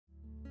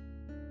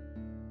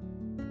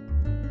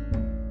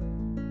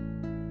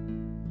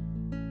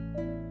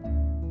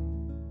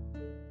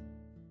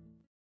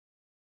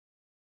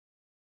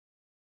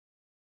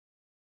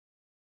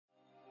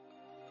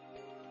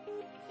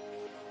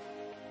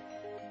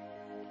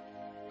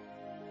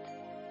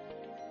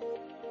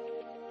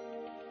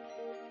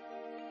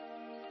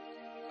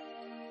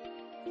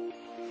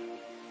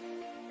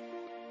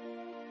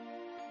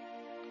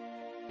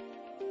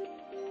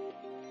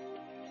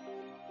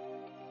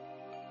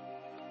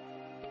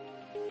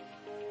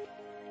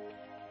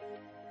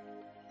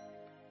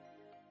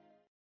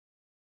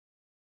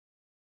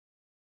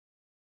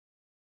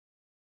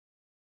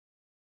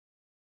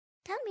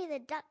Tell me the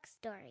duck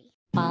story.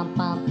 Bum,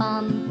 bum,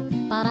 bum,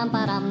 ba-dum,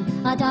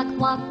 ba-dum. A duck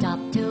walked up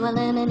to a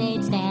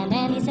lemonade stand,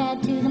 and he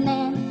said to the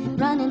man,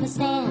 run in the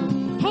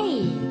stand,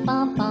 hey,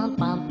 bum, bum,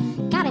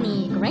 bum, got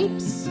any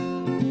grapes?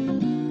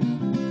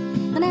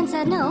 The man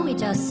said, no, we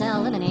just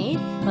sell lemonade,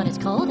 but it's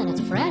cold and it's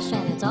fresh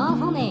and it's all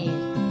homemade.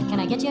 Can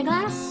I get you a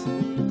glass?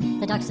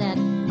 The duck said,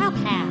 I'll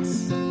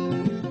pass.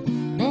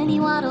 Then he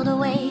waddled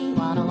away,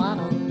 waddle,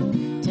 waddle,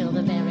 till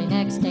the very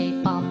next day,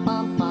 bum,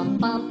 bum, bum,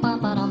 bum, bum,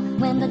 ba-dum.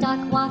 When the duck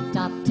walked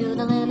up to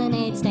the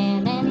lemonade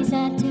stand, and he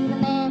said to the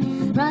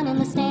man, run in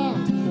the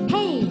stand,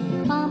 hey,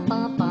 bum,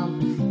 bum,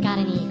 bum, got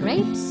any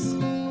grapes?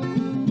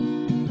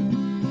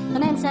 The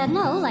man said,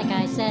 no, like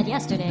I said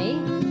yesterday,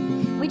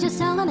 we just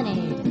sell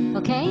lemonade,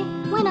 okay?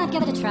 Why not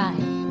give it a try?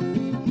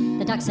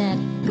 The duck said,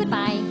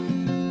 goodbye.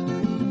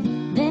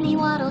 Then he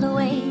waddled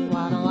away,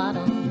 waddle,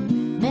 waddle.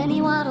 Then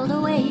he waddled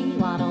away,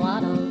 waddle,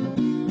 waddle.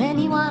 Then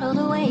he waddled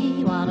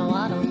away, waddle,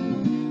 waddle,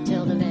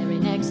 till the very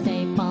next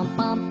day, bum,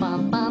 bum,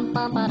 bum, bum,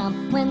 bum,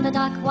 ba-dum. When the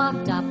duck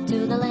walked up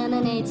to the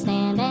lemonade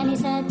stand, and he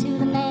said to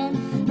the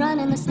man, run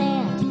in the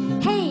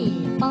stand, hey,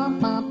 bum,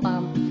 bum,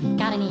 bum,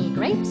 got any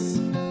grapes?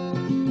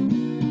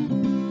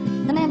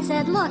 The man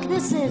said, look,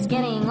 this is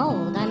getting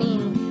old. I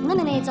mean,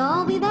 lemonade's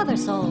all we've ever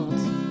sold.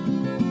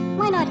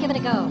 Why not give it a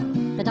go?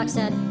 The duck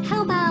said,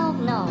 how about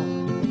no?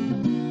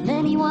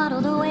 Then he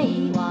waddled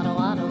away, waddle,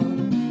 waddle.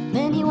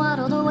 Then he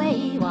waddled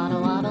away,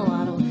 waddle, waddle,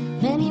 waddle.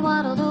 Then he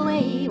waddled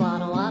away,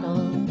 waddle,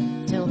 waddle,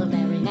 till the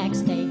very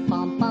next day,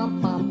 bum, bum,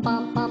 bum,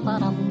 bum, bum,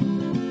 ba-dum.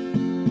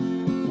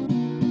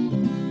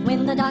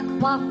 When the duck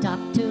walked up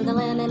to the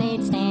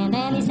lemonade stand,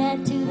 and he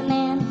said to the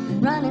man,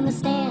 run in the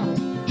stand,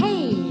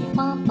 hey,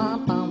 bum,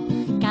 bum,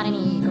 bum, got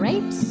any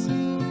grapes?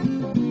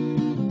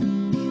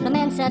 The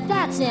man said,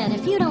 that's it,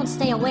 if you don't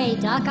stay away,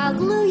 duck, I'll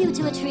glue you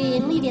to a tree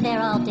and leave you there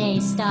all day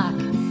stuck.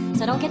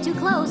 So don't get too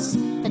close.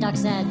 The duck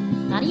said,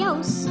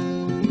 adios.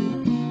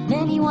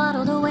 Then he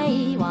waddled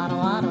away, waddle,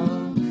 waddle.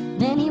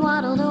 Then he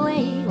waddled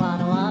away,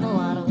 waddle, waddle,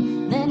 waddle.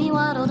 Then he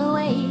waddled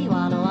away,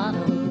 waddle,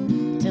 waddle,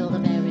 till the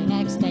very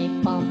next day,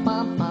 bum,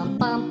 bum, bum,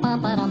 bum,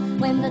 bum, ba-dum.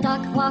 When the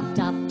duck walked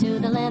up to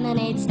the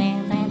lemonade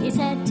stand, and he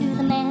said to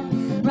the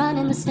man, run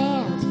in the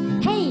stand,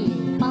 hey,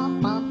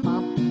 bum, bum,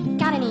 bum,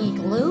 got any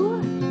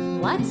glue?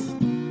 What?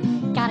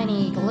 Got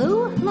any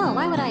glue? No,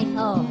 why would I?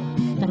 Oh,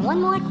 then one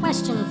more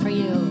question for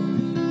you.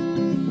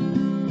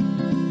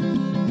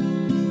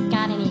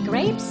 Got any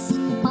grapes?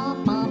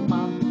 Bum, bum,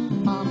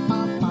 bum, bum,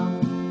 bum, bum.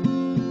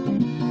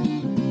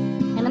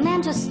 And the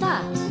man just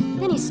stopped.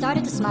 Then he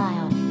started to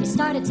smile. He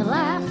started to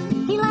laugh.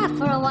 He laughed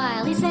for a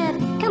while. He said,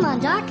 come on,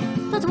 duck,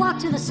 let's walk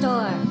to the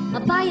store.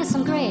 I'll buy you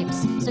some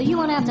grapes, so you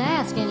won't have to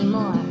ask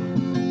anymore.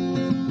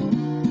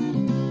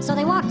 So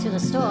they walked to the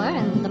store,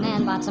 and the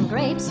man bought some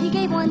grapes. He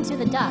gave one to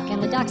the duck,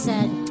 and the duck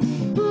said,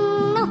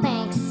 no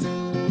thanks.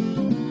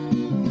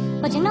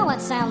 But you know what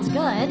sounds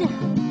good?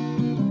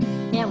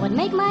 It would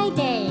make my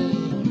day.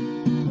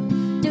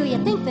 Do you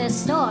think this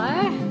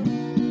store?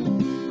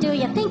 Do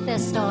you think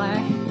this store?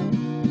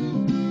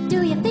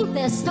 Do you think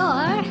this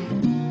store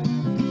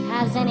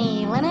has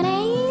any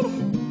lemonade?